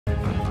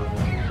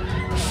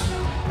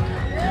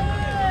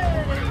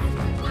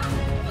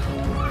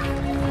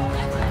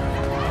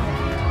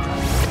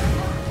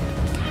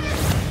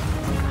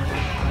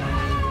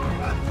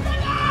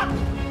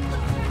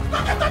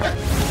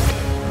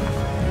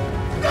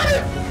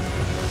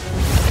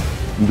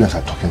You guys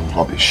are talking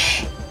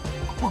rubbish.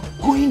 We're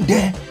going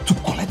there to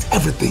collect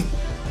everything.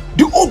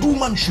 The old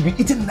woman should be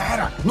eating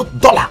naira, not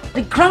dollar.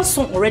 The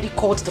grandson already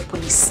called the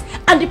police.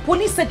 And the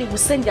police said they will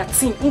send their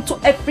team into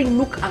every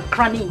nook and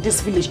cranny in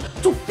this village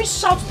to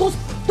fish out those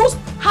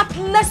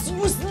heartless,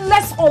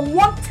 useless,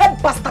 unwanted,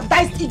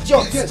 bastardized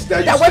idiots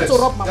that went to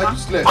rob Mama.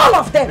 All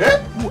of them. Eh?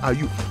 Who are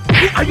you?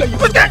 Who are you?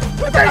 Who's that?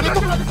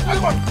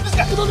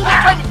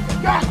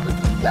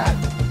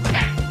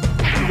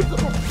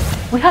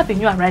 We have a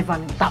new arrival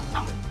in town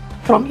now.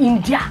 From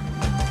India.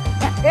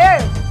 Hey.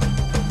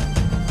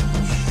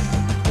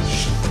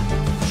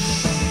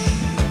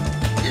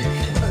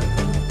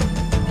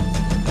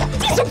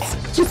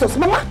 Jesus,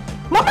 Mama!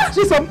 Mama!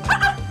 Jesus!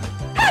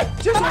 Hey!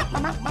 Jesus!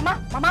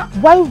 Mama!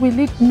 Why will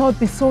it not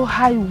be so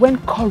high when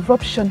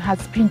corruption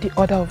has been the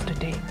order of the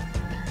day?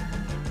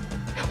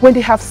 When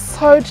they have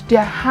soiled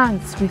their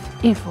hands with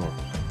evil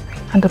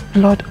and the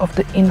blood of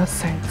the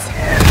innocent.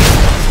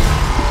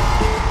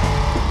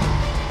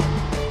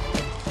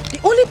 The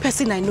only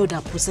person I know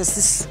that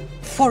possesses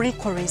foreign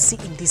currency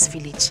in this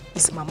village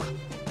is Mama.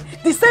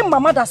 The same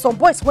Mama that some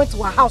boys went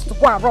to her house to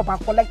go and rob and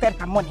collected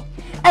her money.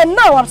 And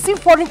now I'm seeing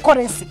foreign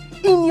currency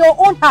in your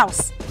own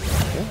house.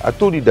 I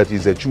told you that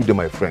he's a Chude,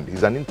 my friend.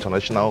 He's an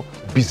international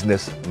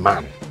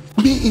businessman.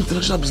 Me,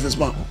 international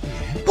businessman?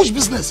 Which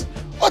business?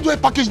 Why do I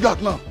package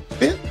that now?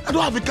 Eh? I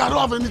don't have a car, I don't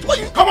have anything. Why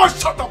you? Come on,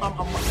 shut up,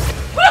 Mama. Will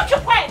you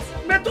keep quiet?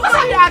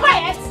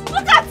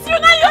 Look at you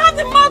now, you have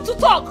the mouth to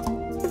talk.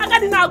 I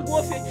got it now,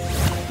 go.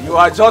 You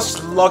are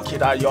just lucky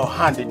that your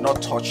hand did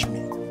not touch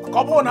me.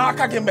 Come on, I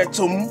can't get back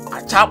to him.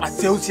 I chap at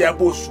sales here,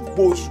 boss.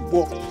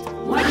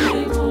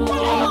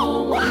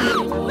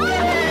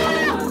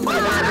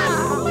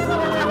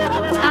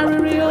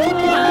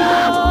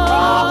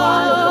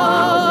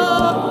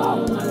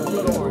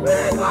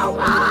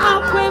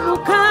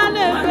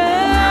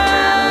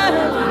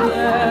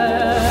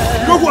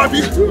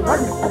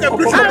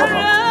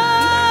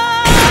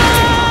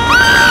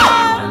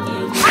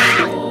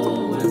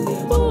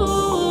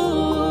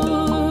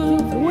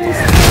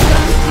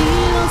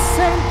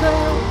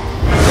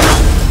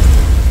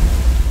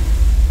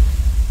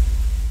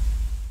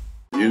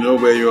 You know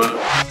where you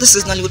are? This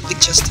is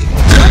Nollywoodpicturestv.